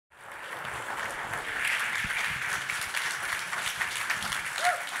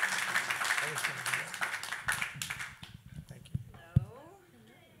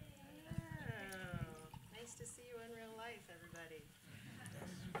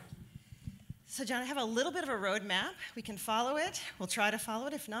So, John, I have a little bit of a roadmap. We can follow it. We'll try to follow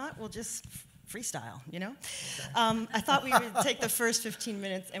it. If not, we'll just freestyle, you know? Okay. I thought we would take the first 15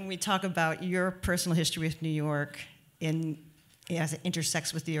 minutes and we'd talk about your personal history with New York as it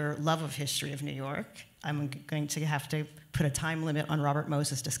intersects with your love of history of New York. I'm going to have to put a time limit on Robert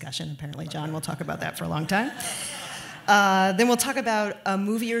Moses' discussion. Apparently, John will talk about that for a long time. Then we'll talk about a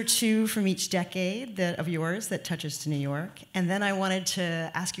movie or two from each decade of yours that touches to New York. And then I wanted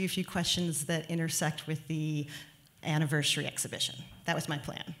to ask you a few questions that intersect with the anniversary exhibition. That was my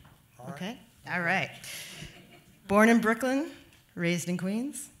plan. Okay? All right. Born in Brooklyn, raised in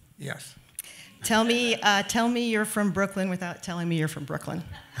Queens? Yes. Tell me you're from Brooklyn without telling me you're from Brooklyn.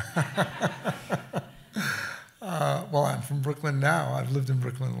 Well, I'm from Brooklyn now. I've lived in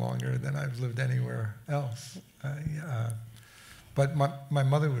Brooklyn longer than I've lived anywhere else. But my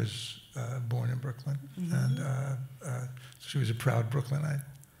mother was born in Brooklyn, mm-hmm. and she was a proud Brooklynite.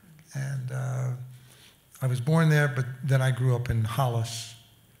 And I was born there, but then I grew up in Hollis,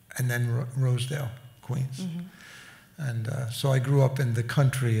 and then Rosedale, Queens. Mm-hmm. And so I grew up in the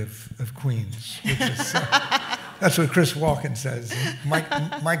country of Queens, which is, that's what Chris Walken says,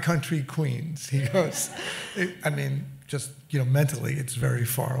 my country, Queens. He goes, I mean, just, mentally, it's very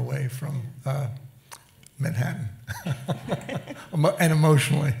far away from Manhattan, and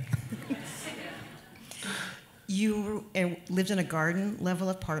emotionally. You lived in a garden-level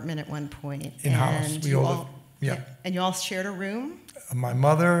apartment at one point. In Hollis. We all lived, yeah. And you all shared a room? My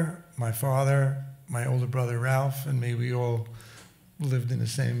mother, my father, my older brother Ralph, and me, we all lived in the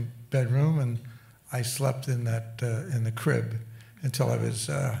same bedroom, and I slept in the crib until I was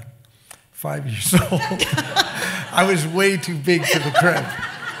 5 years old. I was way too big for the crib,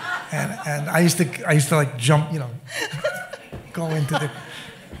 and I used to like jump, go into the,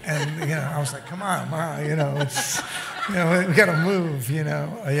 and I was like, come on, Ma, it's, we got to move,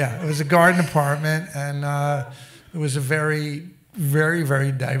 Yeah, it was a garden apartment, and it was a very, very,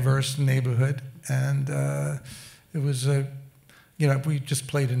 very diverse neighborhood. And it was, we just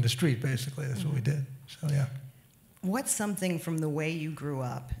played in the street, basically. That's what we did. So, yeah. What's something from the way you grew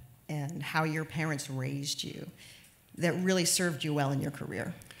up and how your parents raised you that really served you well in your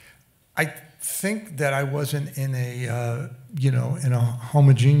career? I think that I wasn't in a, in a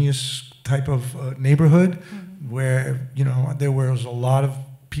homogeneous type of neighborhood mm-hmm. where, there was a lot of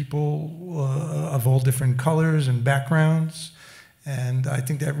people of all different colors and backgrounds. And I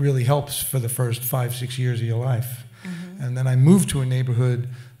think that really helps for the first 5-6 years of your life. Mm-hmm. And then I moved to a neighborhood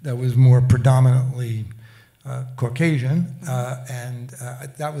that was more predominantly Caucasian, and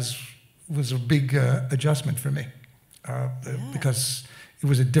that was a big adjustment for me because it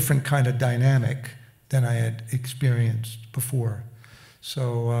was a different kind of dynamic than I had experienced before.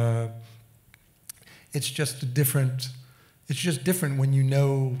 So it's just different when you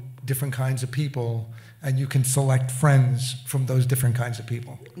know different kinds of people. And you can select friends from those different kinds of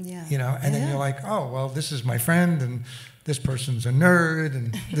people, and then you're like, oh, well, this is my friend, and this person's a nerd,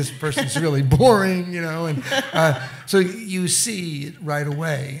 and this person's really boring, and so you see it right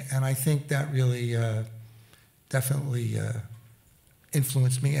away, and I think that really definitely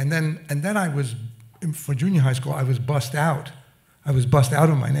influenced me. And then I was, for junior high school, I was bussed out. I was bussed out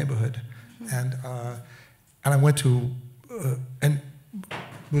of my neighborhood, and I went to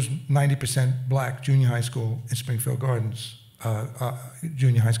was 90% black junior high school in Springfield Gardens,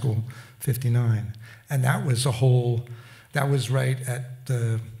 junior high school 59. And that was that was right at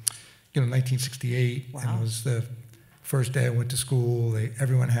the, 1968. Wow. And it was the first day I went to school.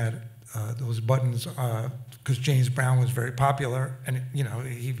 Everyone had those buttons, because James Brown was very popular, and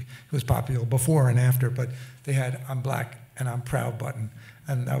he was popular before and after, but they had "I'm black and I'm proud" button.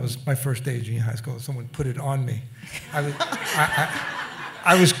 And that was my first day of junior high school. Someone put it on me.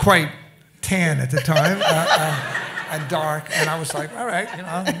 I was quite tan at the time and dark, and I was like, all right,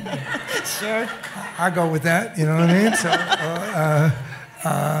 sure, I'll go with that, you know what I mean? So,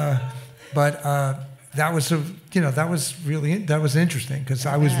 but that was that was interesting because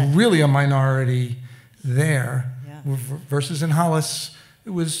I was really a minority there, versus in Hollis, it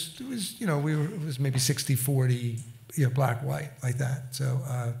was maybe 60-40, black white like that. So,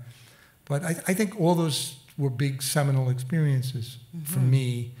 but I think all those were big seminal experiences mm-hmm. for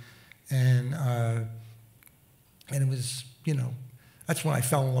me, and it was, that's when I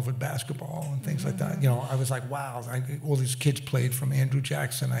fell in love with basketball and things mm-hmm. like that. I was like, wow, all these kids played from Andrew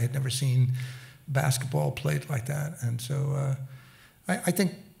Jackson. I had never seen basketball played like that, and so I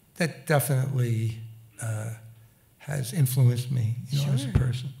think that definitely has influenced me, sure. as a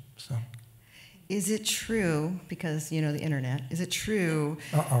person. So, is it true, because you know the internet, is it true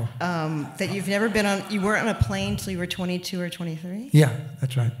Uh-oh. That you weren't on a plane till you were 22 or 23? Yeah,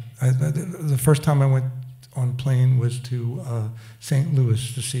 that's right. The first time I went on a plane was to St.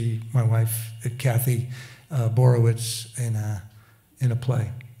 Louis to see my wife, Kathy Borowitz, in a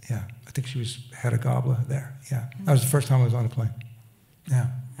play. Yeah, I think she had a gobbler there. Yeah, that was the first time I was on a plane. Yeah,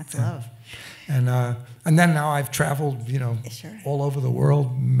 that's love. And then now I've traveled, Sure. all over the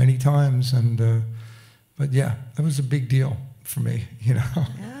world many times, but yeah, that was a big deal for me, Yeah.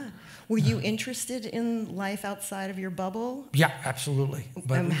 Were you interested in life outside of your bubble? Yeah, absolutely.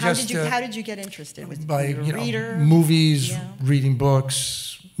 But how did you get interested? Was by you a reader? Movies, reading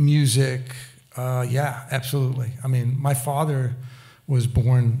books, music. Yeah, absolutely. I mean, my father was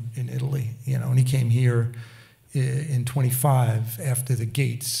born in Italy, and he came here in 25 after the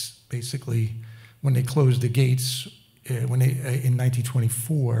gates, basically, when they closed the gates, in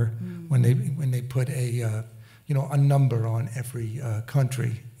 1924, when they put a number on every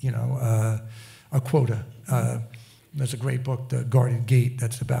country, a quota. There's a great book, The Guarded Gate,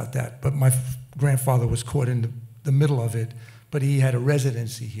 that's about that. But my grandfather was caught in the middle of it, but he had a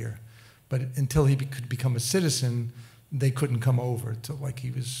residency here. But until he could become a citizen, they couldn't come over till like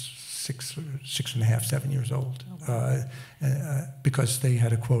he was 6 and a half, 7 years old, because they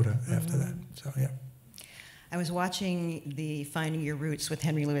had a quota after that. So yeah. I was watching the Finding Your Roots with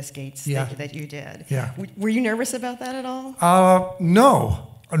Henry Louis Gates that you did. Yeah. Were you nervous about that at all? No.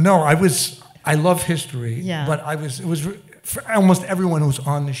 I love history. Yeah. But it was for almost everyone who's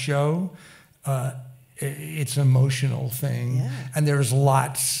on the show. It's an emotional thing, and there's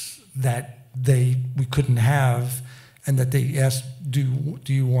lots that we couldn't have, and that they asked, do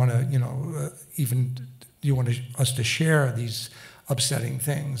you want to do you want us to share these upsetting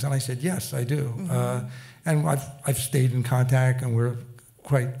things? And I said, yes, I do. Mm-hmm. And I've stayed in contact, and we're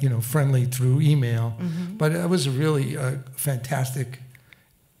quite friendly through email. Mm-hmm. But it was a really fantastic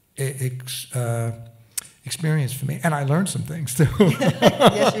experience for me, and I learned some things too.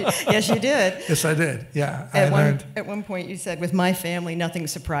 Yes, you did. Yes, I did. Yeah, At one point, you said, "With my family, nothing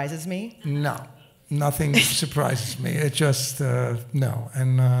surprises me." No, nothing surprises me. It just no,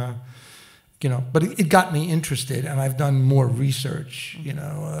 and but it got me interested, and I've done more research.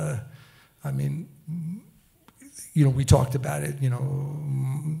 I mean, we talked about it.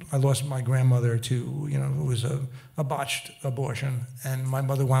 I lost my grandmother to it was a botched abortion, and my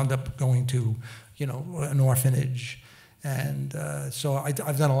mother wound up going to an orphanage, and so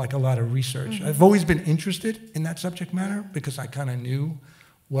I've done a lot of research. Mm-hmm. I've always been interested in that subject matter because I kind of knew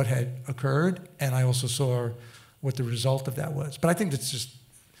what had occurred, and I also saw what the result of that was. But I think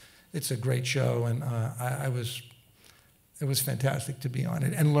it's a great show, and it was fantastic to be on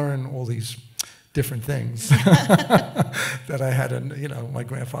it and learn all these different things that I had. My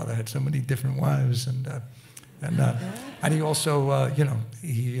grandfather had so many different wives, and he also,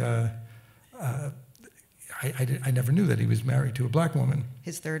 I never knew that he was married to a black woman.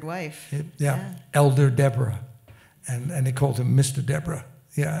 His third wife. Yeah. Elder Deborah, and they called him Mr. Deborah.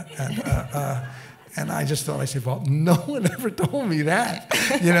 Yeah, and I just thought, I said, well, no one ever told me that,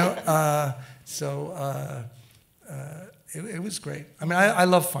 So it was great. I mean, I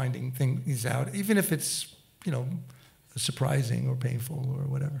love finding things out, even if it's surprising or painful or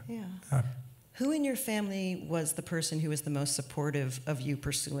whatever. Yeah. Who in your family was the person who was the most supportive of you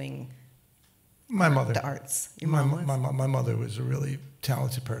pursuing? My mother. The arts. Your mom was? My mother was a really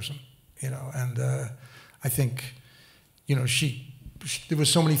talented person, and I think, there were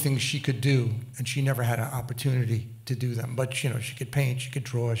so many things she could do, and she never had an opportunity to do them. But she could paint, she could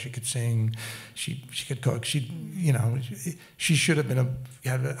draw, she could sing, she could cook. She should have been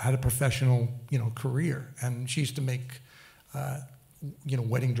had a professional career, and she used to make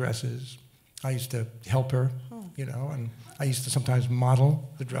wedding dresses. I used to help her, and I used to sometimes model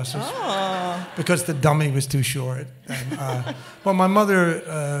the dresses because the dummy was too short. And, well, my mother,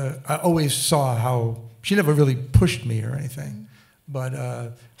 I always saw how she never really pushed me or anything, but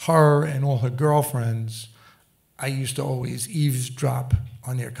her and all her girlfriends, I used to always eavesdrop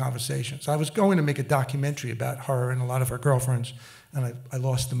on their conversations. I was going to make a documentary about her and a lot of her girlfriends, and I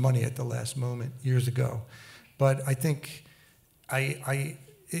lost the money at the last moment years ago. But I think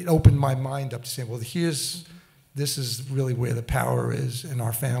it opened my mind up to say, well, this is really where the power is in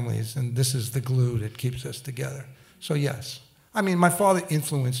our families, and this is the glue that keeps us together. So yes, I mean, my father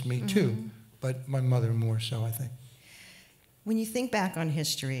influenced me too, but my mother more so, I think. When you think back on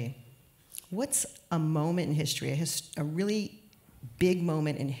history, what's a moment in history, a really big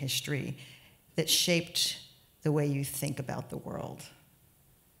moment in history that shaped the way you think about the world?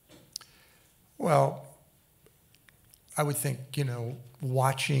 Well, I would think,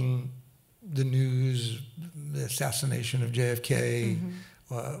 watching the news, the assassination of JFK,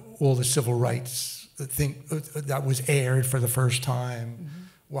 all the civil rights thing that was aired for the first time,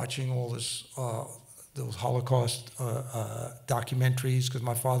 watching all this, those Holocaust documentaries, because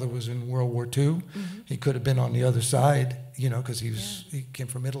my father was in World War II. He could have been on the other side, you know, because he came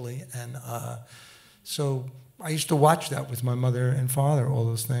from Italy. And so I used to watch that with my mother and father, all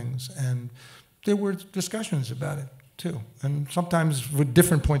those things. And there were discussions about it, too. And sometimes with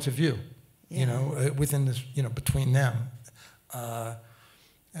different points of view, you know, within this, you know, between them.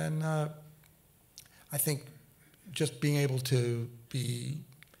 And I think just being able to be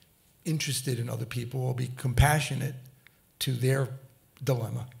interested in other people or be compassionate to their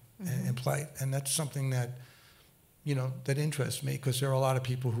dilemma and plight. And that's something that, you know, that interests me, because there are a lot of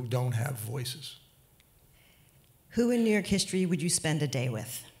people who don't have voices. Who in New York history would you spend a day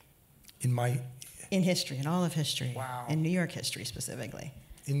with? In history, in all of history. Wow. In New York history specifically.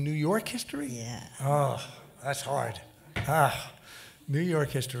 In New York history? Yeah. Oh, that's hard. New York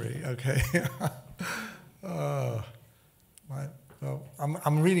history, okay. Well,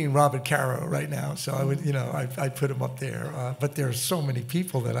 I'm reading Robert Caro right now, so I would, you know, I'd put him up there. But there are so many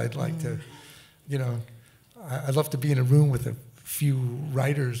people that I'd like to, you know, I'd love to be in a room with a few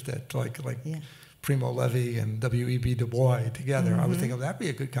writers that like Primo Levi and W.E.B. Du Bois together. I would think, that'd be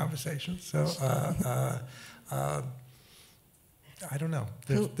a good conversation. So I don't know.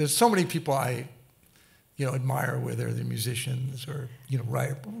 There's so many people I, you know, admire, whether they're musicians or, you know,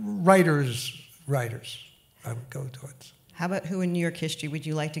 writers. I would go towards. How about who in New York history would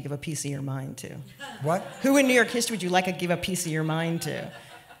you like to give a piece of your mind to? What? Who in New York history would you like to give a piece of your mind to?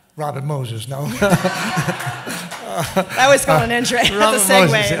 Robert Moses, no. That was going an entry. That's a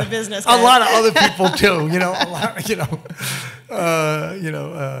segue in the business. A lot of other people too, you know.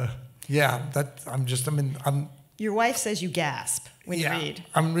 Yeah. Your wife says you gasp when you read.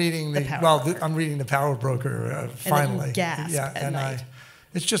 I'm reading I'm reading The Power Broker finally. And then you gasp at night.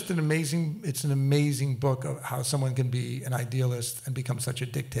 It's just an amazing book of how someone can be an idealist and become such a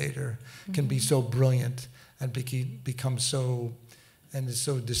dictator, can be so brilliant and become so, and is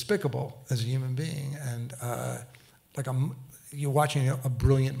so despicable as a human being, and you're watching a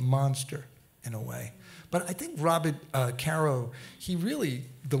brilliant monster in a way. But I think Robert Caro, he really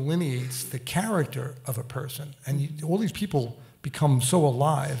delineates the character of a person, and all these people become so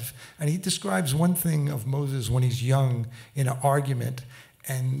alive. And he describes one thing of Moses when he's young in an argument,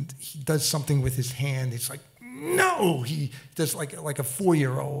 and he does something with his hand. It's like, no! He does like a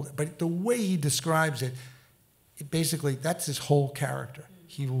 4-year-old. But the way he describes it, basically, that's his whole character.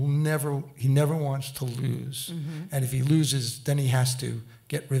 He never wants to lose. And if he loses, then he has to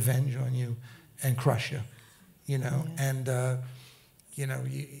get revenge on you and crush you, you know. And, you know,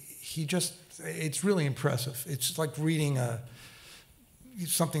 it's really impressive. It's like reading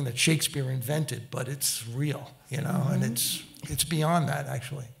something that Shakespeare invented, but it's real, you know, and it's beyond that,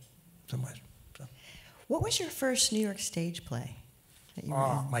 actually, so much. So. What was your first New York stage play that you were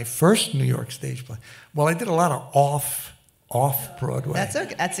in? My first New York stage play? Well, I did a lot of off Broadway. That's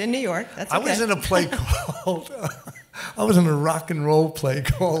okay. That's in New York. That's okay. I was in a play called, I was in a rock and roll play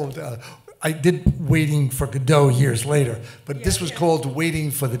called, I did Waiting for Godot years later, but this was called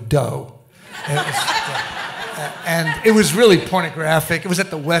Waiting for the Dough. And it was really pornographic. It was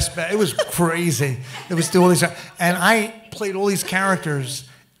at the West Bank. It was crazy. It was all these, and I played all these characters.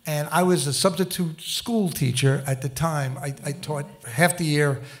 And I was a substitute school teacher at the time. I taught half the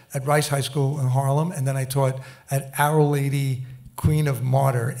year at Rice High School in Harlem, and then I taught at Our Lady Queen of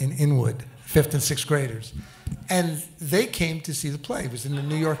Martyr in Inwood, 5th and 6th graders. And they came to see the play. It was in the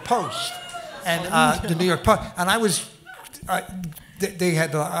New York Post, and the New York Post. And I was. I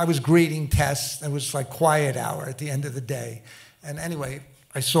was grading tests. It was like quiet hour at the end of the day. And anyway,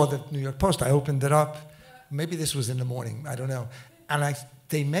 I saw the New York Post. I opened it up. Maybe this was in the morning. I don't know. And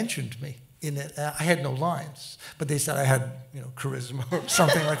they mentioned me in it. I had no lines, but they said I had, you know, charisma or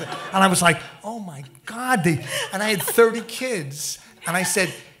something like that. And I was like, oh my God. And I had 30 kids. And I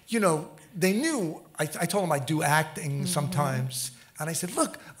said, you know, they knew. I told them I do acting sometimes. And I said,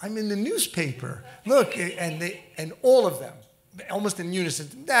 look, I'm in the newspaper. Look, and all of them, almost in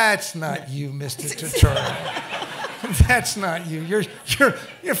unison, that's not you, Mr. Turturro. That's not you. You're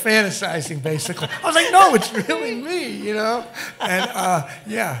fantasizing, basically. I was like, no, it's really me, you know? And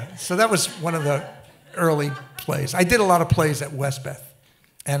yeah, so that was one of the early plays. I did a lot of plays at Westbeth,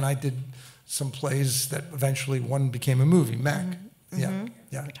 and I did some plays that eventually one became a movie, Mac. Yeah.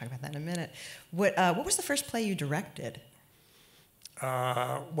 We'll talk about that in a minute. What was the first play you directed?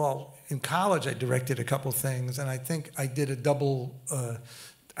 Well, in college, I directed a couple things, and I think I did a double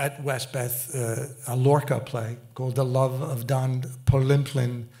at Westbeth, a Lorca play called The Love of Don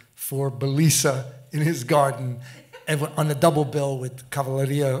Polimplin for Belisa in his garden on a double bill with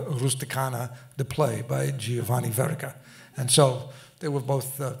Cavalleria Rusticana, the play by Giovanni Verga. And so they were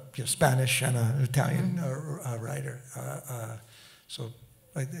both Spanish and an Italian writer. So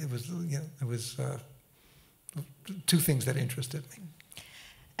it was two things that interested me.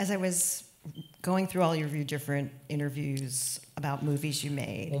 As I was going through all of your different interviews about movies you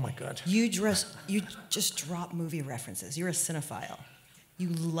made. Oh my God. You just drop movie references. You're a cinephile. You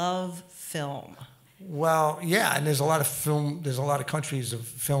love film. Well, yeah, and there's a lot of countries of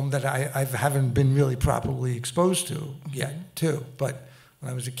film that I haven't been really properly exposed to yet, too. But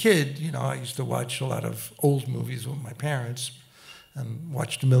when I was a kid, I used to watch a lot of old movies with my parents and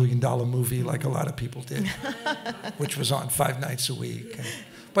watched $1 Million Movie like a lot of people did, which was on 5 nights a week.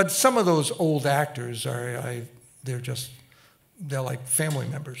 But some of those old actors they're like family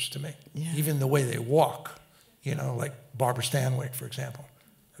members to me. Yeah. Even the way they walk, like Barbara Stanwyck, for example,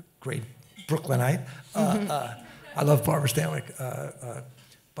 a great Brooklynite. I love Barbara Stanwyck.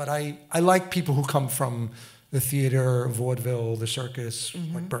 But I like people who come from the theater, vaudeville, the circus,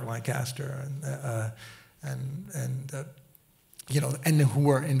 like Burt Lancaster, and who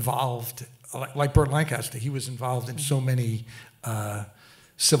were involved, like Burt Lancaster. He was involved in so many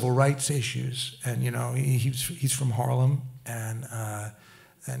civil rights issues, and he's from Harlem, and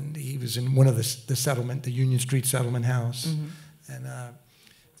he was in one of the Union Street Settlement House, and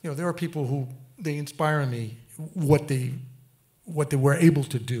there are people who they inspire me what they were able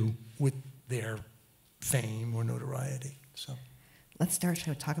to do with their fame or notoriety. So let's start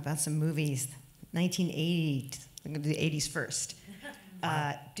to talk about some movies. 1980, I'm going to do the 80s first.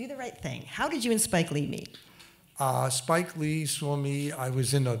 Do the Right Thing. How did you and Spike Lee meet? Spike Lee saw me. I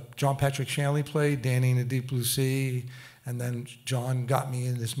was in a John Patrick Shanley play, Danny in the Deep Blue Sea, and then John got me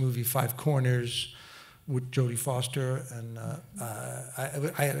in this movie, Five Corners, with Jodie Foster, and I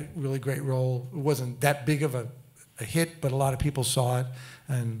had a really great role. It wasn't that big of a hit, but a lot of people saw it,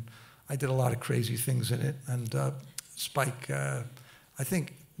 and I did a lot of crazy things in it. And Spike, I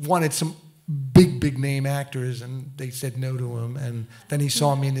think, wanted some big name actors, and they said no to him. And then he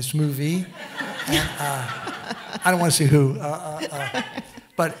saw me in this movie, and I don't want to say who,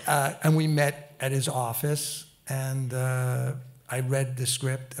 but we met at his office, and I read the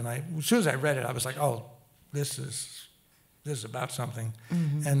script, and as soon as I read it, I was like, oh, this is about something.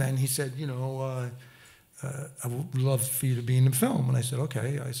 And then he said, I would love for you to be in the film. And I said,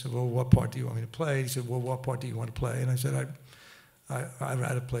 okay. I said, well, what part do you want me to play? He said, well, what part do you want to play? And I said, I'd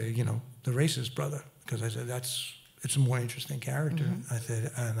rather play, the racist brother, because I said, it's a more interesting character. I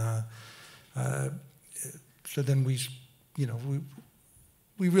said, and so then we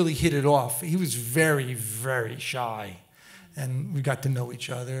really hit it off. He was very, very shy, and we got to know each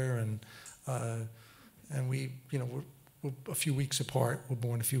other, and we, we're a few weeks apart. We're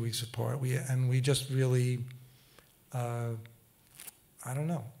born a few weeks apart. We just really, I don't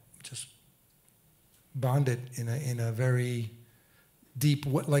know, just bonded in a very deep,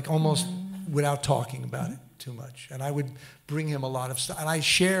 like almost without talking about it too much. And I would bring him a lot of stuff, and I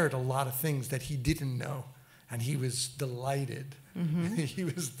shared a lot of things that he didn't know, and he was delighted. He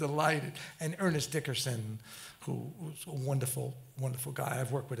was delighted. And Ernest Dickerson, who was a wonderful, wonderful guy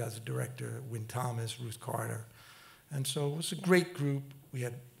I've worked with as a director, Wynn Thomas, Ruth Carter. And so it was a great group. We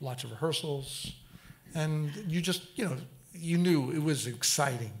had lots of rehearsals, and you just, you knew it was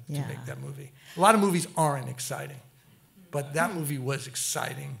exciting to make that movie. A lot of movies aren't exciting, but that movie was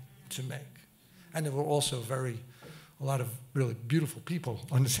exciting to make. And there were also a lot of really beautiful people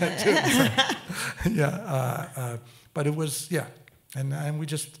on the set too. So, but it was, and we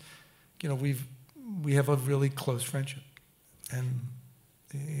just, we have a really close friendship, and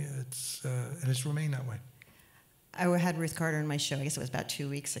it's remained that way. I had Ruth Carter on my show, I guess it was about 2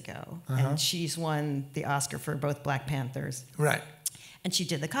 weeks ago, and she's won the Oscar for both Black Panthers. Right. And she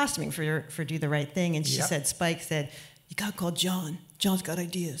did the costuming for Do the Right Thing, and she said, Spike said, you got to call John. John's got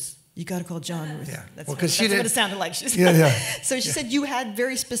ideas. You got to call John, Ruth. Yeah. That's what it sounded like. She said. So she said you had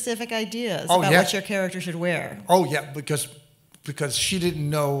very specific ideas about what your character should wear. Oh, yeah, because she didn't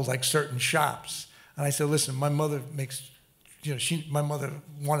know, like, certain shops. And I said, listen, my mother makes... my mother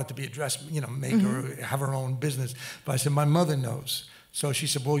wanted to be a dressmaker, have her own business. But I said, my mother knows. So she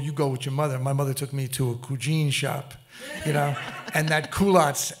said, well, you go with your mother. My mother took me to a cuisine shop, and that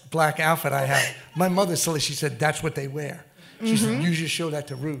culottes black outfit I had. My mother, she said, that's what they wear. She said, you just show that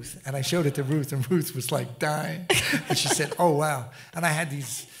to Ruth. And I showed it to Ruth, and Ruth was like dying. And she said, oh, wow. And I had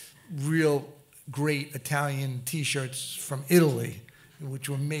these real great Italian T-shirts from Italy, which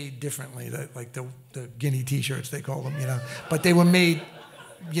were made differently, like the guinea T-shirts, they call them, But they were made,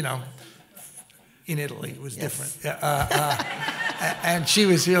 in Italy. It was different. And she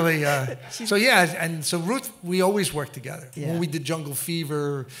was really, so yeah, and so Ruth, we always worked together. Yeah. When we did Jungle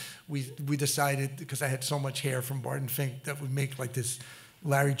Fever, we decided, because I had so much hair from Barton Fink, that we'd make like this,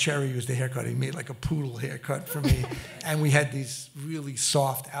 Larry Cherry was the haircut, he made like a poodle haircut for me. And we had these really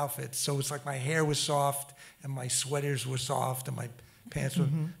soft outfits. So it's like my hair was soft, and my sweaters were soft, and my pants were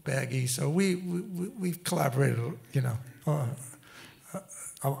baggy. So we collaborated, you know,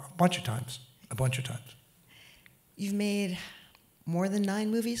 a bunch of times. You've made more than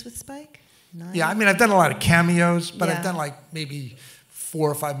 9 movies with Spike? 9? Yeah, I mean, I've done a lot of cameos, but Yeah. I've done like maybe 4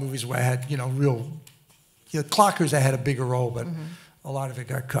 or 5 movies where I had, you know, real, you know, Clockers, I had a bigger role, but a lot of it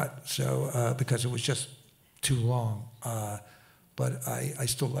got cut. So, because it was just too long. But I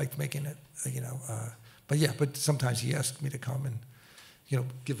still liked making it, you know. But yeah, but sometimes he asked me to come and, you know,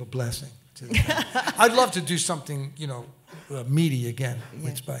 give a blessing to the family. I'd love to do something, you know, meaty again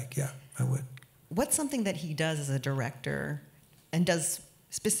with Spike. Yeah, I would. What's something that he does as a director and does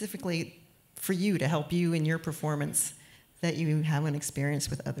specifically for you to help you in your performance that you haven't experienced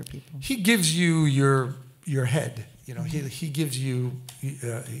with other people? He gives you your head. You know, he gives you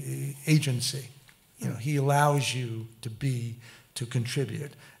agency. You know, he allows you to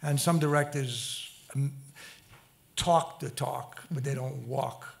contribute. And some directors talk the talk, but they don't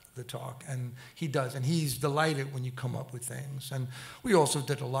walk the talk. And he does. And he's delighted when you come up with things. And we also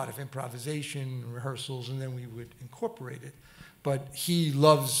did a lot of improvisation, rehearsals, and then we would incorporate it. But he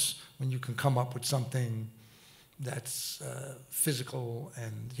loves when you can come up with something that's physical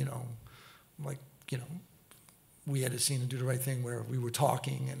and, you know, like, you know, we had a scene in Do the Right Thing where we were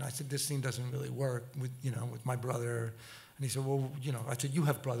talking, and I said, this scene doesn't really work with, you know, with my brother. And he said, well, you know, I said, you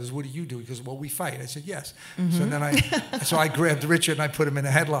have brothers, what do you do? He goes, well, we fight. I said, yes. So then I grabbed Richard and I put him in a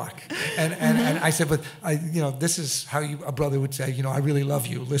headlock. And I said, but you know, this is how a brother would say, you know, I really love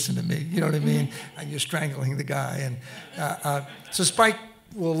you, listen to me, you know what I mean? And you're strangling the guy. And so Spike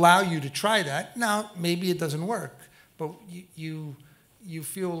will allow you to try that. Now, maybe it doesn't work, but you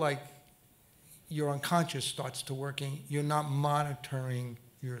feel like your unconscious starts to working. You're not monitoring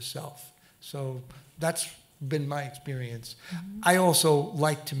yourself. So that's been my experience. I also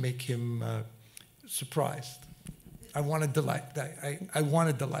like to make him surprised. I want to delight. I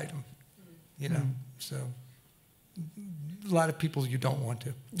want to delight him. You know. So a lot of people you don't want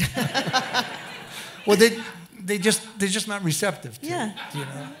to. Well, they're just not receptive to it. You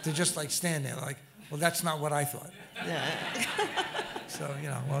know. They're just like stand there like, well, that's not what I thought. Yeah. So you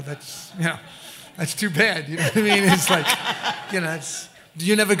know, well, that's you know. That's too bad, you know what I mean? It's like, you know,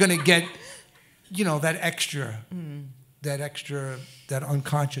 you're never going to get, you know, that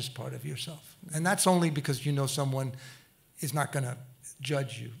unconscious part of yourself. And that's only because you know someone is not going to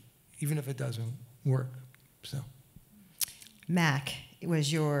judge you, even if it doesn't work. So, Mac, it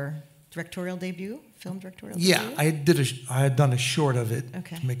was your directorial debut, film directorial debut? Yeah, I had done a short of it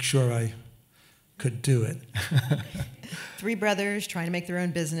to make sure I could do it. 3 brothers trying to make their own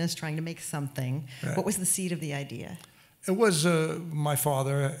business, trying to make something. Right. What was the seed of the idea? It was my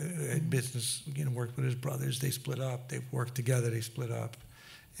father had business, you know, worked with his brothers. They split up. They worked together. They split up.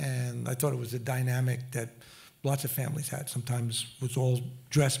 And I thought it was a dynamic that lots of families had. Sometimes it was all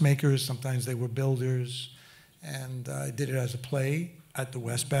dressmakers. Sometimes they were builders. And I did it as a play at the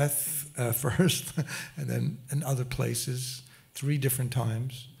Westbeth first, and then in other places 3 different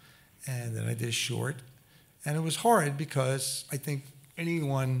times. And then I did a short. And it was hard because I think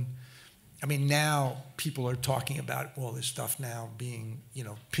anyone, I mean, now people are talking about all this stuff now being, you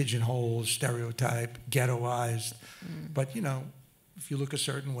know, pigeonholed, stereotyped, ghettoized. But, you know, if you look a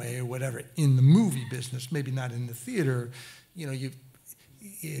certain way or whatever, in the movie business, maybe not in the theater, you know,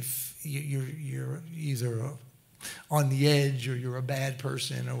 if you're either on the edge or you're a bad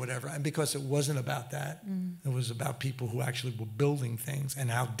person or whatever. And because it wasn't about that, it was about people who actually were building things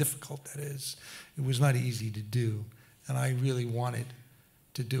and how difficult that is. It was not easy to do. And I really wanted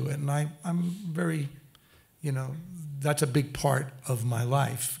to do it. And I'm very, you know, that's a big part of my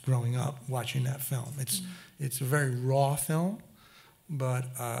life growing up, watching that film. It's a very raw film, but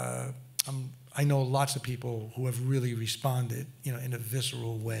I know lots of people who have really responded, you know, in a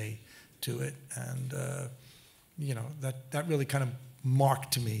visceral way to it. And, you know, that really kind of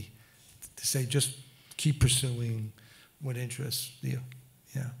marked to me to say, just keep pursuing what interests you.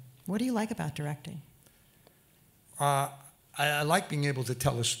 Yeah. What do you like about directing? I like being able to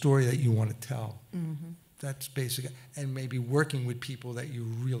tell a story that you want to tell. That's basic. And maybe working with people that you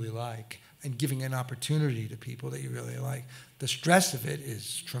really like and giving an opportunity to people that you really like. The stress of it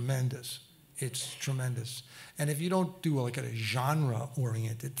is tremendous. It's tremendous. And if you don't do like a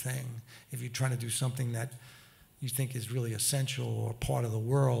genre-oriented thing, if you're trying to do something that you think is really essential or part of the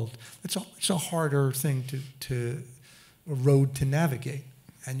world, it's a harder thing road to navigate,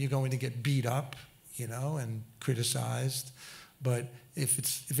 and you're going to get beat up, you know, and criticized. But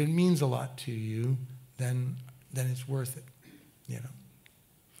if it means a lot to you, then it's worth it, you know.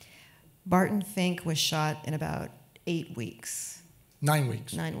 Barton Fink was shot in about 8 weeks. 9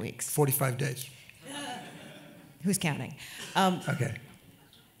 weeks. 9 weeks. 45 days. Who's counting? Okay.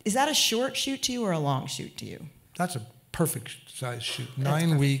 Is that a short shoot to you or a long shoot to you? That's a perfect size shoot.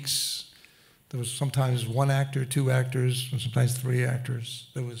 9 weeks. There was sometimes 1 actor, 2 actors, and sometimes 3 actors.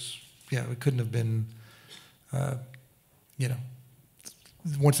 There was, yeah, it couldn't have been, you know.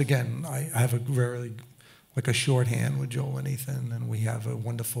 Once again, I have a very, like a shorthand with Joel and Ethan, and we have a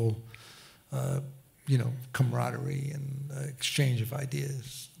wonderful, you know, camaraderie and exchange of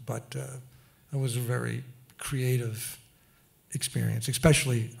ideas. But it was a very creative experience,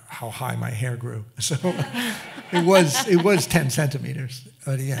 especially how high my hair grew. So it was 10 centimeters.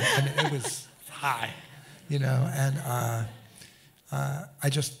 But yeah, and it was high, you know. And I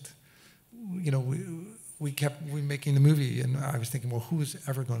just, you know, we kept making the movie, and I was thinking, well, who is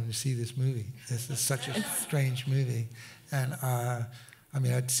ever going to see this movie? This is such a strange movie. And I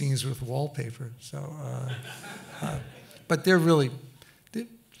mean, I had scenes with wallpaper. So, but they're really,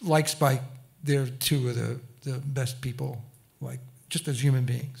 like Spike, they're 2 of the best people, like just as human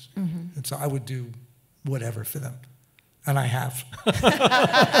beings. Mm-hmm. And so I would do whatever for them. And I have.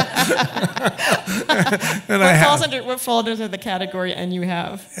 What falls under the category "and you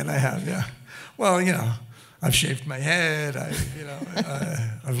have"? And I have, yeah. Well, you know, I've shaved my head.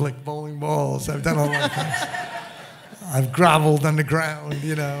 I've licked bowling balls. I've done a lot of things. I've groveled on the ground.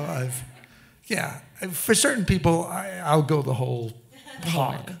 You know, for certain people, I'll go the whole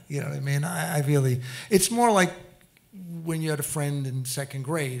hog. You know what I mean? I really. It's more like when you had a friend in 2nd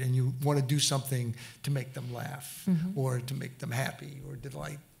grade and you want to do something to make them laugh, mm-hmm. or to make them happy or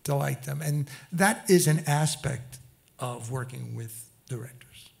delight them, and that is an aspect of working with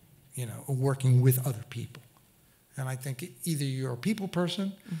directors, you know, or working with other people. And I think either you're a people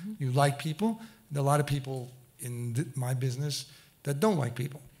person, mm-hmm. you like people. There are a lot of people in my business that don't like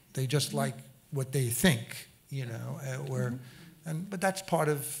people. They just mm-hmm. like what they think, you know, mm-hmm. But that's part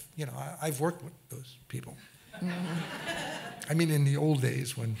of, you know, I've worked with those people. Mm-hmm. I mean, in the old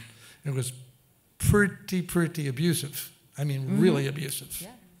days when it was pretty abusive. I mean, mm-hmm. really abusive.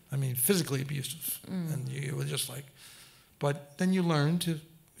 Yeah. I mean, physically abusive. Mm. And you were just like, but then you learn to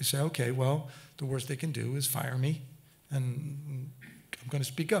say, okay, well, the worst they can do is fire me, and I'm going to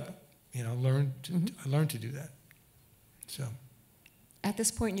speak up. You know, I learned to do that. So. At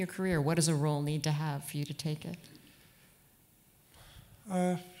this point in your career, what does a role need to have for you to take it?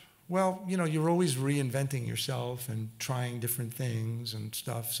 Well, you know, you're always reinventing yourself and trying different things and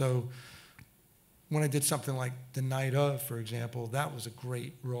stuff. So when I did something like The Night Of, for example, that was a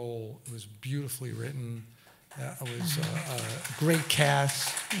great role. It was beautifully written. It was a great cast.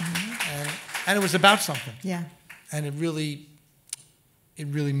 Mm-hmm. And it was about something. Yeah. And it really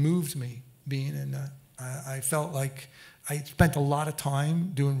moved me being in that. I felt like I spent a lot of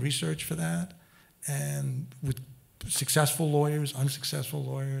time doing research for that, and with successful lawyers, unsuccessful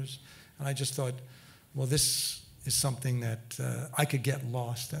lawyers, and I just thought, well, this is something that I could get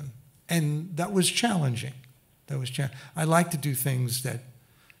lost in, and that was challenging. I like to do things that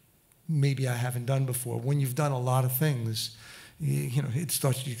maybe I haven't done before. When you've done a lot of things, you know, it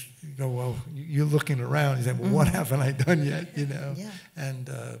starts. You go, well, you're looking around. You say, well, what haven't I done yet? You know, yeah. And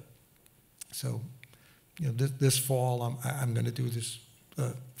so, you know, this fall I'm going to do this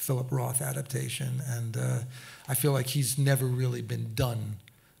Philip Roth adaptation, and I feel like he's never really been done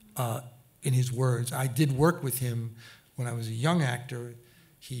in his words. I did work with him when I was a young actor.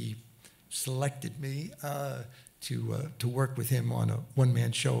 He selected me to work with him on a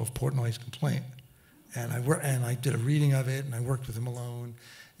one-man show of Portnoy's Complaint, and I did a reading of it, and I worked with him alone,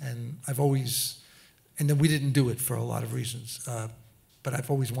 and then we didn't do it for a lot of reasons, but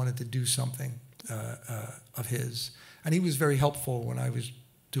I've always wanted to do something of his. And he was very helpful when I was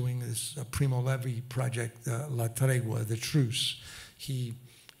doing this Primo Levi project, La Tregua, The Truce. He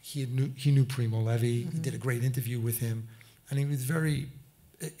knew Primo Levi. Mm-hmm. He did a great interview with him, and he was very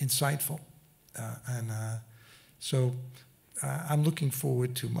insightful. So I'm looking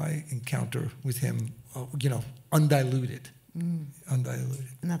forward to my encounter with him, you know, undiluted. Undiluted.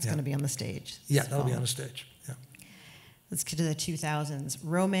 And that's going to be on the stage. Yeah, that'll be on the stage. Yeah. Let's get to the 2000s.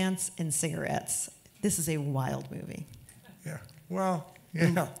 Romance and Cigarettes. This is a wild movie. Yeah. Well,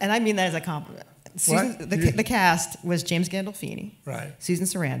 yeah. And I mean that as a compliment. The cast was James Gandolfini, right? Susan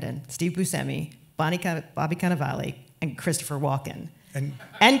Sarandon, Steve Buscemi, Bobby Cannavale, and Christopher Walken.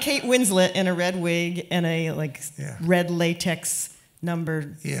 And Kate Winslet in a red wig and a red latex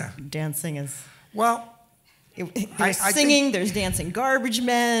number dancing as... Well, There's singing, there's dancing garbage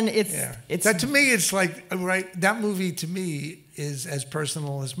men. It's that to me, it's like that movie to me is as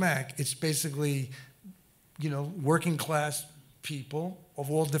personal as Mac. It's basically, working class people of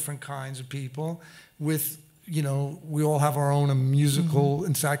all different kinds of people with, we all have our own musical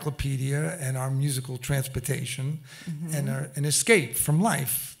encyclopedia and our musical transportation and an escape from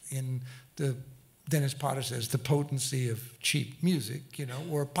life in the, Dennis Potter says, the potency of cheap music,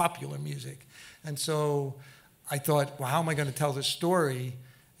 or popular music. And so I thought, well, how am I going to tell this story?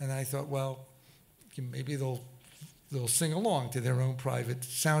 And I thought, well, maybe they'll sing along to their own private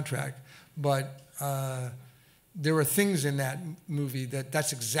soundtrack. But there were things in that movie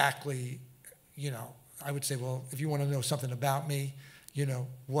that's exactly, I would say, well, if you want to know something about me,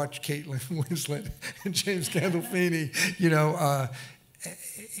 watch Caitlin Winslet and James Gandolfini.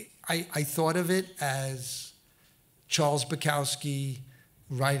 I thought of it as Charles Bukowski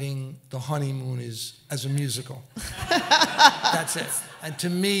writing The Honeymoon as a musical. That's it. And to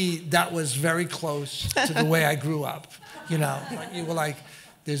me, that was very close to the way I grew up. You were like,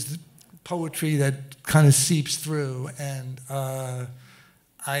 there's the poetry that kind of seeps through, and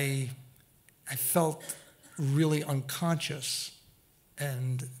I felt really unconscious.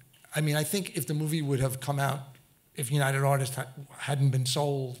 And I mean, I think if the movie would have come out, if United Artists hadn't been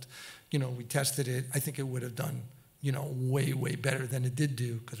sold, we tested it, I think it would have done, way, way better than it did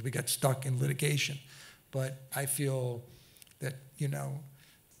do, because we got stuck in litigation. But I feel that,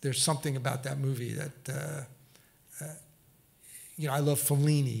 there's something about that movie that, I love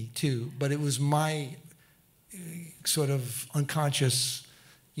Fellini too, but it was my sort of unconscious,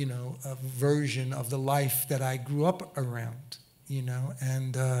 version of the life that I grew up around,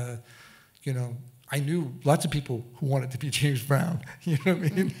 and, I knew lots of people who wanted to be James Brown, you know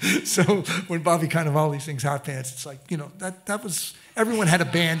what I mean? So when Bobby Cannavale sings Hot Pants, it's like, that was, everyone had a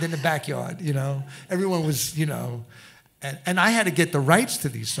band in the backyard, everyone was, and I had to get the rights to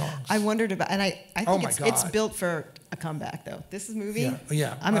these songs. I wondered about, and I think it's built for a comeback though. This movie,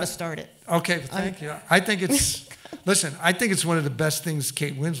 I'm going to start it. Okay, thank you. I think it's, listen, I think it's one of the best things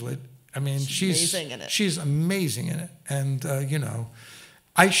Kate Winslet, I mean, she's amazing in it. She's amazing in it. And,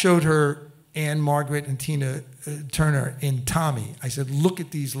 I showed her Anne Margaret and Tina Turner in Tommy. I said, look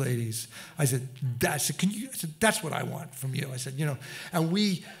at these ladies. I said, that's what I want from you. I said, and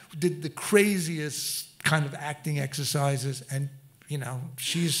we did the craziest kind of acting exercises, and,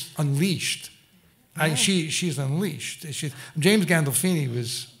 she's unleashed. Yeah. She's unleashed. James Gandolfini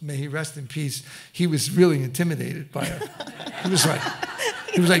was, may he rest in peace, he was really intimidated by her. He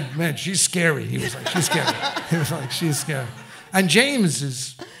was like, man, she's scary. He was like, she's scary. He was like, she's scary. And James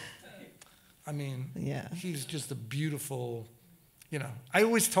is, I mean, he's just a beautiful, I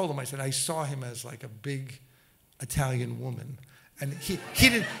always told him, I said, I saw him as like a big Italian woman. And he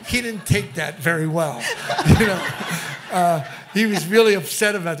didn't take that very well, he was really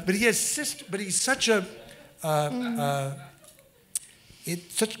upset about it. But he has but he's such a,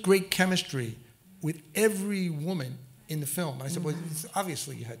 it's such great chemistry with every woman in the film. And I said, well,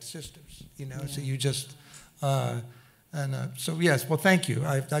 obviously you had sisters, so you just, so yes, well, thank you.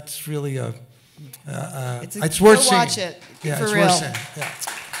 That's really a, it's worth seeing. Watch it, yeah, for it's real. Worth seeing.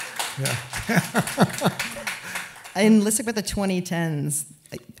 Yeah. And let's talk about the 2010s.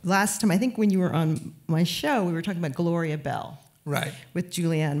 Last time, I think when you were on my show, we were talking about Gloria Bell. Right. With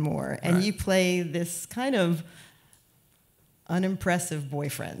Julianne Moore. And you play this kind of unimpressive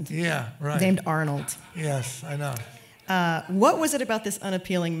boyfriend. Yeah, right. Named Arnold. Yes, I know. What was it about this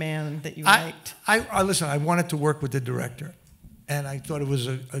unappealing man that you liked? Listen, I wanted to work with the director. And I thought it was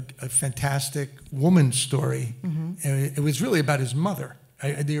a fantastic woman's story. Mm-hmm. And it was really about his mother.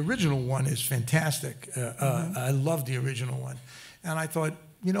 The original one is fantastic. I love the original one. And I thought,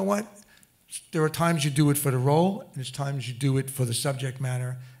 you know what? There are times you do it for the role, and there's times you do it for the subject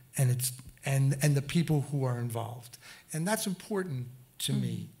matter, and the people who are involved. And that's important to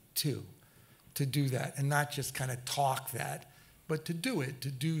me, too, to do that, and not just kind of talk that, but to do it, to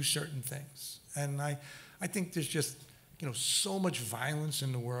do certain things. And I think there's just, so much violence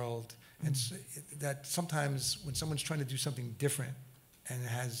in the world, and that sometimes when someone's trying to do something different, and it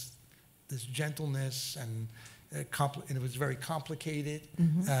has this gentleness, and it was very complicated,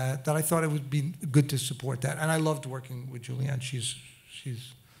 that I thought it would be good to support that. And I loved working with Julianne. She's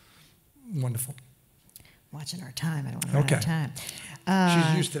wonderful. Watching our time. I don't want to run out of time.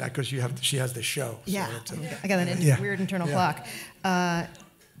 She's used to that because she has the show. Yeah, so I got an weird internal clock. The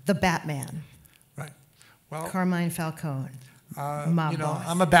Batman. Right. Well, Carmine Falcone. Boss.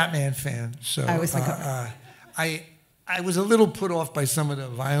 I'm a Batman fan, so I was I was a little put off by some of the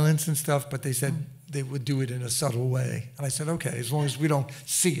violence and stuff, but they said they would do it in a subtle way, and I said, okay, as long as we don't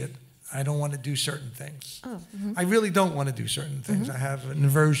see it, I don't want to do certain things. Oh, I really don't want to do certain things. I have an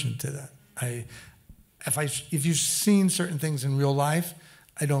aversion to that. If you've seen certain things in real life,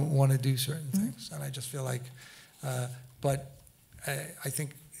 I don't want to do certain things, and I just feel like. But I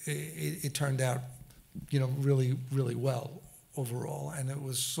think it turned out, really, really well overall, and it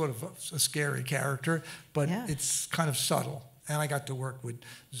was sort of a scary character, but it's kind of subtle. And I got to work with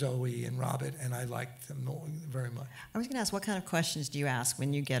Zoe and Robert, and I liked them very much. I was going to ask, what kind of questions do you ask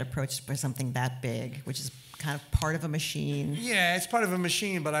when you get approached by something that big, which is kind of part of a machine? Yeah, it's part of a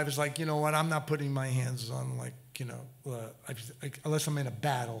machine, but I was like, you know what, I'm not putting my hands on, unless I'm in a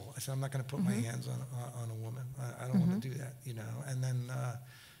battle. I said, I'm not going to put my hands on a woman. I don't want to do that, And then,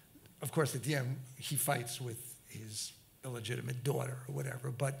 of course, at the end, he fights with his illegitimate daughter or whatever.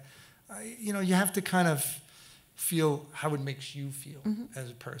 But, you have to kind of feel how it makes you feel as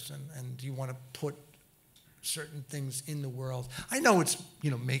a person, and do you want to put certain things in the world? I know it's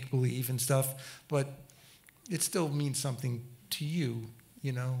make believe and stuff, but it still means something to you,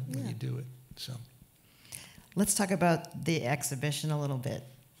 when you do it. So let's talk about the exhibition a little bit.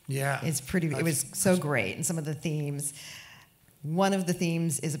 Yeah, it was so great, and some of the themes. One of the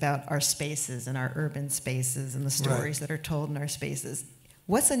themes is about our spaces and our urban spaces and the stories that are told in our spaces.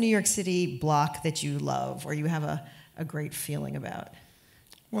 What's a New York City block that you love or you have a great feeling about?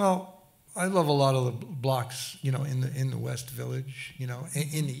 Well, I love a lot of the blocks, in the West Village, in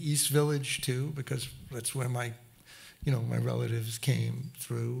the East Village too, because that's where my relatives came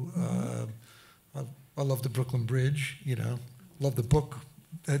through. I love the Brooklyn Bridge, love the book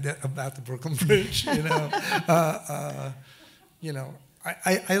about the Brooklyn Bridge, I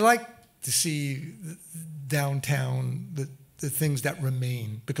like to see downtown the things that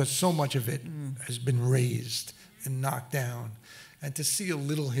remain, because so much of it has been razed and knocked down, and to see a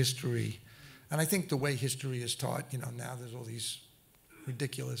little history. And I think the way history is taught, now there's all these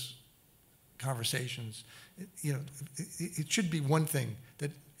ridiculous conversations. It should be one thing, that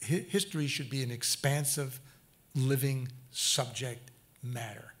history should be an expansive, living subject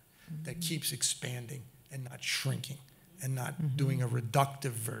matter that keeps expanding and not shrinking, and not doing a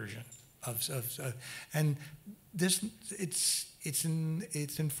reductive version of and this it's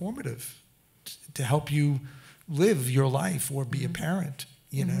informative to help you live your life or be a parent,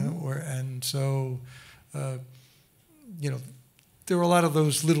 and so there are a lot of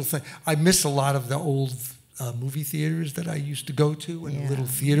those little things. I miss a lot of the old movie theaters that I used to go to, and little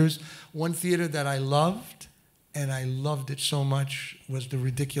theaters. One theater that I loved, and I loved it so much, was the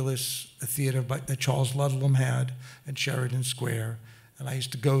ridiculous theater that Charles Ludlam had at Sheridan Square, and I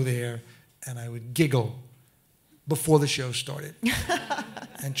used to go there, and I would giggle before the show started.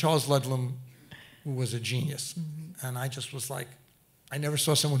 And Charles Ludlam was a genius. And I just was like, I never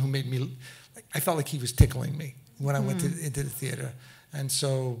saw someone who made me, I felt like he was tickling me when I went into the theater. And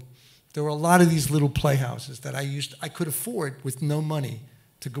so there were a lot of these little playhouses that I could afford with no money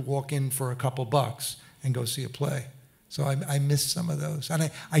to go walk in for a couple bucks and go see a play. So I miss some of those.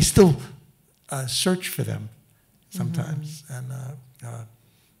 And I still search for them sometimes. And,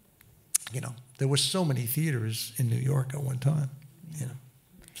 there were so many theaters in New York at one time,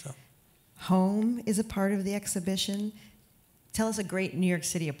 so. Home is a part of the exhibition. Tell us a great New York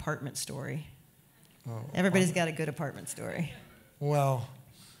City apartment story. Everybody's got a good apartment story. Well,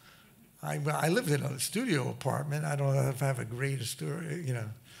 I lived in a studio apartment. I don't know if I have a great story,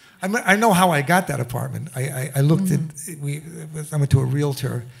 I know how I got that apartment. I looked at, I went to a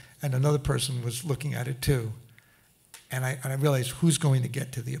realtor, and another person was looking at it too. And I realized who's going to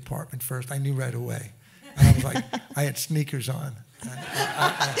get to the apartment first. I knew right away. And I was like, I had sneakers on. And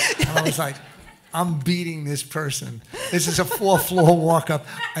I was like, I'm beating this person. This is a 4th-floor walk-up.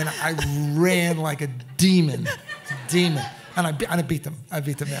 And I ran like a demon. And I beat them. I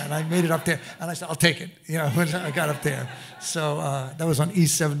beat them there. And I made it up there. And I said, I'll take it. When I got up there. So that was on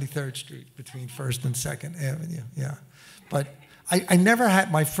East 73rd Street between 1st and 2nd Avenue. Yeah. But I never had,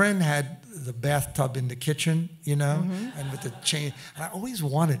 my friend had the bathtub in the kitchen, and with the chain. And I always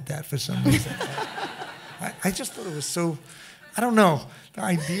wanted that for some reason. I just thought it was so, I don't know, the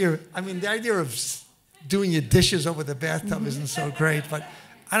idea of doing your dishes over the bathtub isn't so great, but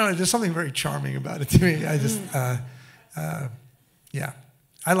I don't know, there's something very charming about it to me. I just,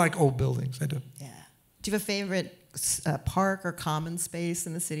 I like old buildings, I do. Yeah. Do you have a favorite park or common space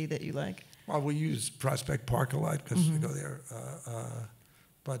in the city that you like? Well, we use Prospect Park a lot because we go there.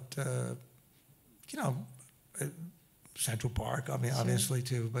 Central Park, obviously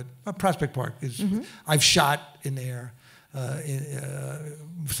too. But Prospect Park is. I've shot in there.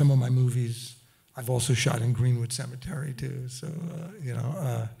 Some of my movies. I've also shot in Greenwood Cemetery too. So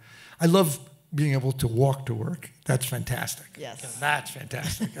I love being able to walk to work, that's fantastic. Yes. That's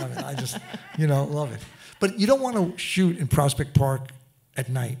fantastic. I mean, I just, love it. But you don't want to shoot in Prospect Park at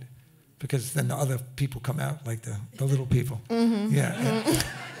night because then the other people come out, like the little people. Mm-hmm. Yeah.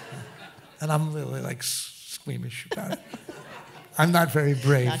 And I'm really like squeamish about it. I'm not very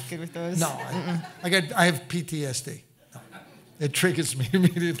brave. Not good with those? No. I have PTSD. No. It triggers me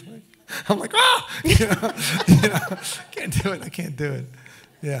immediately. I'm like, can't do it. I can't do it.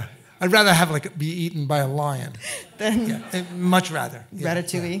 Yeah. I'd rather have be eaten by a lion. Then much rather. Yeah.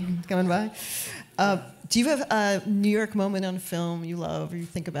 Ratatouille coming by. Do you have a New York moment on film you love or you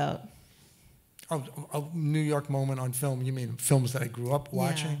think about? Oh, a New York moment on film? You mean films that I grew up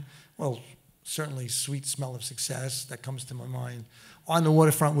watching? Yeah. Well, certainly Sweet Smell of Success, that comes to my mind. On the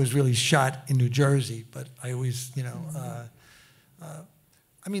Waterfront was really shot in New Jersey, but I always,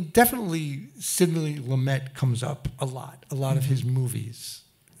 definitely Sidney Lumet comes up a lot. A lot of his movies.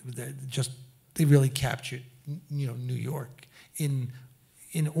 They really captured New York in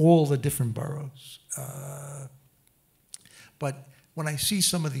all the different boroughs. But when I see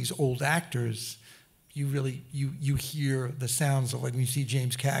some of these old actors, you really you hear the sounds of, like when you see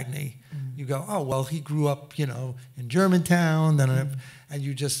James Cagney, you go, oh well, he grew up in Germantown, and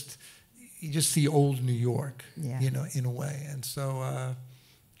you just see old New York, in a way, and so I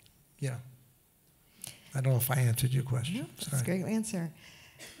don't know if I answered your question. No, that's a great answer.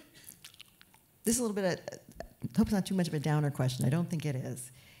 This is a little bit I hope it's not too much of a downer question. I don't think it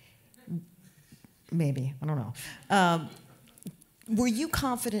is. Maybe. I don't know. Were you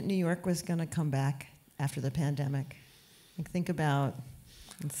confident New York was going to come back after the pandemic? Think about,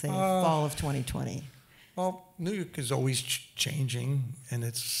 let's say, fall of 2020. Well, New York is always changing, and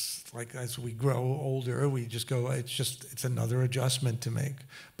it's like as we grow older, we just go, it's another adjustment to make.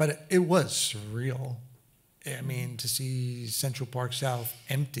 But it was surreal. I mean, to see Central Park South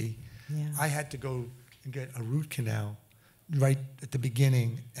empty. Yeah. I had to go and get a root canal right at the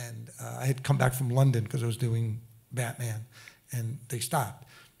beginning, and I had come back from London because I was doing Batman, and they stopped.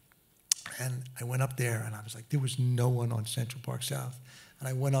 And I went up there, and I was like, there was no one on Central Park South. And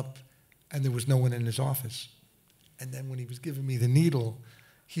I went up, and there was no one in his office. And then when he was giving me the needle,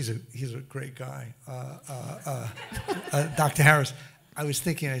 he's a great guy, Dr. Harris. I was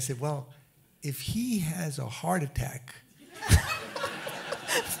thinking, I said, well, if he has a heart attack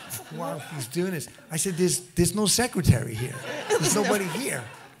while he's doing this, I said, there's no secretary here. There's nobody here.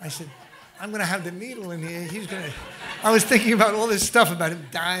 I said, I'm going to have the needle in here. He's going to... I was thinking about all this stuff about him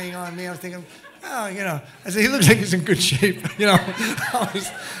dying on me. I was thinking, I said, he looks like he's in good shape,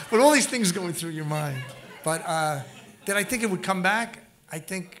 But all these things going through your mind. But did I think it would come back? I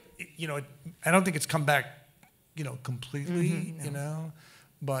think, I don't think it's come back, completely, no.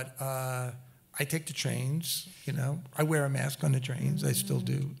 But I take the trains, I wear a mask on the trains. I still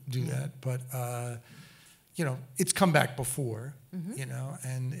do that. But, it's come back before,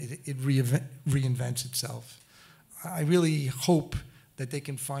 and it reinvents itself. I really hope that they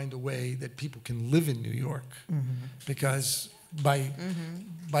can find a way that people can live in New York, because by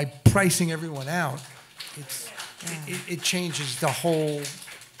pricing everyone out, it changes the whole,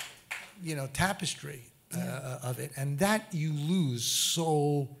 tapestry of it, and that you lose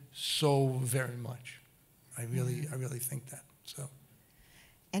so very much. I really think that. So,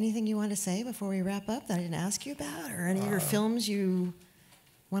 anything you want to say before we wrap up that I didn't ask you about, or any of your films you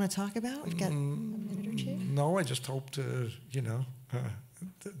want to talk about? We've got a minute or two. No, I just hope to,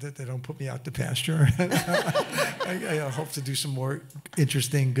 that they don't put me out to pasture. I hope to do some more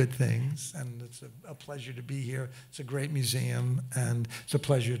interesting, good things. And it's a pleasure to be here. It's a great museum, and it's a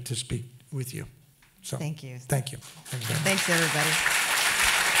pleasure to speak with you. So, thank you. Thank you. Thanks, everybody.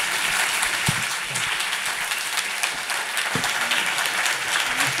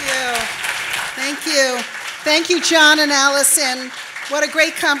 Thank you. Thank you, John and Alison. What a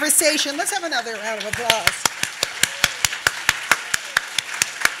great conversation. Let's have another round of applause.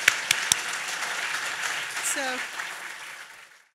 So.